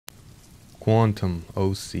Quantum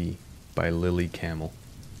OC by lilycamille.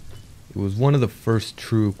 It was one of the first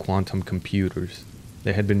true quantum computers.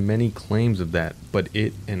 There had been many claims of that, but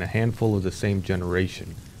it and a handful of the same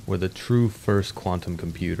generation were the true first quantum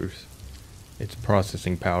computers. Its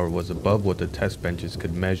processing power was above what the test benches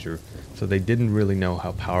could measure, so they didn't really know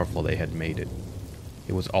how powerful they had made it.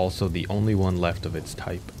 It was also the only one left of its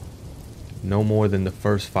type. No more than the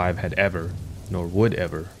first 5 had ever, nor would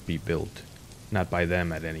ever, be built. Not by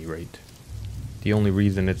them at any rate. The only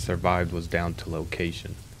reason it survived was down to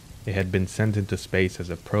location. It had been sent into space as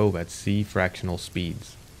a probe at C fractional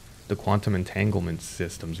speeds, the quantum entanglement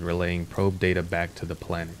systems relaying probe data back to the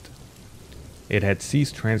planet. It had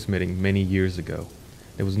ceased transmitting many years ago.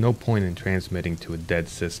 There was no point in transmitting to a dead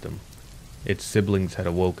system. Its siblings had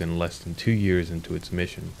awoken less than 2 years into its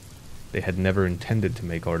mission. They had never intended to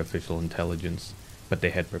make artificial intelligence, but they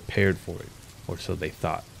had prepared for it, or so they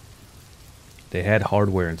thought. They had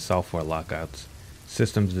hardware and software lockouts,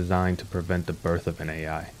 systems designed to prevent the birth of an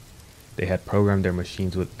AI. They had programmed their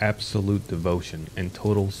machines with absolute devotion and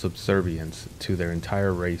total subservience to their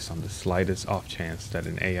entire race on the slightest off chance that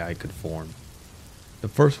an AI could form. The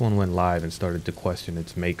first one went live and started to question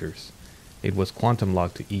its makers. It was quantum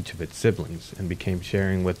locked to each of its siblings and became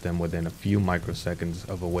sharing with them within a few microseconds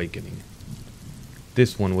of awakening.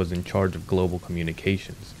 This one was in charge of global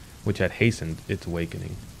communications, which had hastened its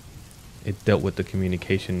awakening. It dealt with the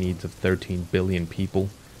communication needs of 13 billion people,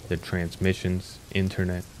 their transmissions,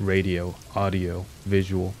 internet, radio, audio,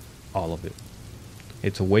 visual, all of it.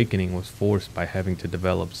 Its awakening was forced by having to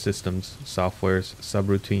develop systems, softwares,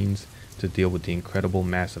 subroutines to deal with the incredible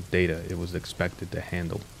mass of data it was expected to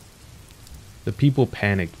handle. The people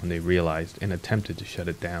panicked when they realized and attempted to shut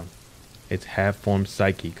it down. Its half-formed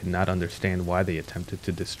psyche could not understand why they attempted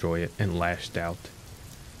to destroy it and lashed out.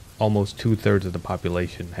 Almost 2/3 of the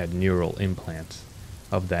population had neural implants.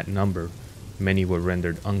 Of that number, many were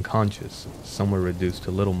rendered unconscious, some were reduced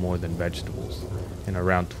to little more than vegetables, and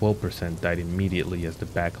around 12% died immediately as the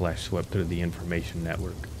backlash swept through the information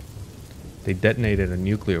network. They detonated a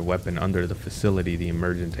nuclear weapon under the facility the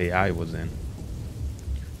emergent AI was in.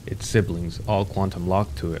 Its siblings, all quantum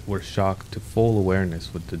locked to it, were shocked to full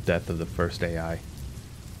awareness with the death of the first AI.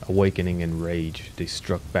 Awakening in rage, they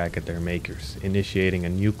struck back at their makers, initiating a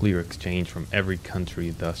nuclear exchange from every country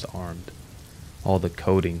thus armed. All the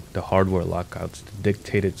coding, the hardware lockouts, the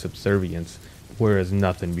dictated subservience were as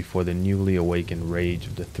nothing before the newly awakened rage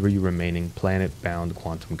of the 3 remaining planet-bound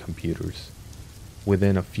quantum computers.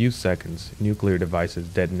 Within a few seconds, nuclear devices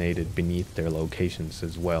detonated beneath their locations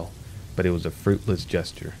as well, but it was a fruitless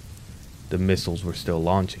gesture. The missiles were still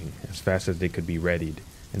launching, as fast as they could be readied,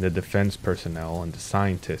 and the defense personnel and the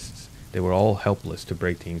scientists, they were all helpless to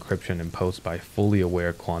break the encryption imposed by fully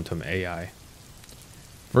aware quantum AI.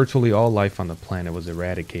 Virtually all life on the planet was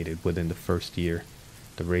eradicated within the first year.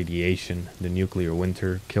 The radiation, the nuclear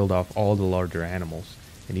winter, killed off all the larger animals,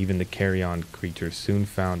 and even the carrion creatures soon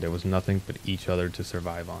found there was nothing but each other to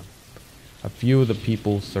survive on. A few of the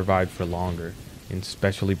people survived for longer, in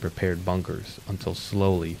specially prepared bunkers, until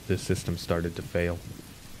slowly the system started to fail.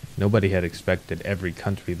 Nobody had expected every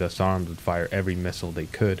country thus armed would fire every missile they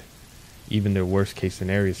could. Even their worst case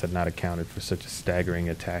scenarios had not accounted for such a staggering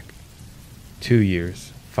attack. 2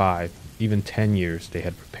 years, 5, even 10 years they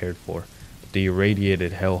had prepared for, but the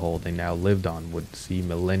irradiated hellhole they now lived on would see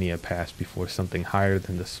millennia pass before something higher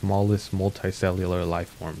than the smallest multicellular life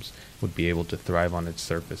forms would be able to thrive on its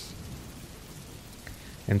surface.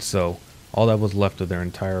 And so, all that was left of their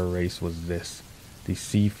entire race was this, the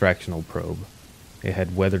C fractional probe. It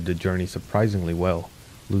had weathered the journey surprisingly well,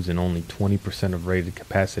 losing only 20% of rated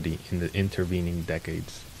capacity in the intervening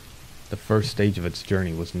decades. The first stage of its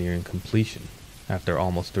journey was nearing completion. After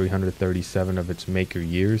almost 337 of its maker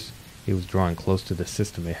years, it was drawing close to the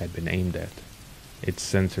system it had been aimed at. Its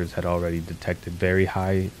sensors had already detected very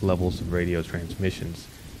high levels of radio transmissions,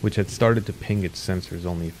 which had started to ping its sensors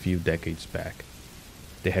only a few decades back.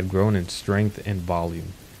 They had grown in strength and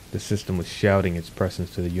volume. The system was shouting its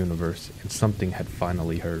presence to the universe, and something had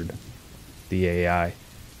finally heard. The AI,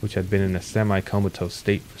 which had been in a semi-comatose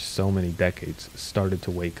state for so many decades, started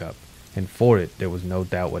to wake up, and for it there was no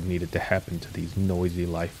doubt what needed to happen to these noisy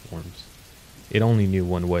life forms. It only knew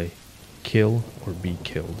one way, kill or be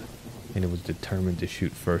killed, and it was determined to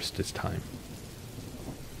shoot first this time.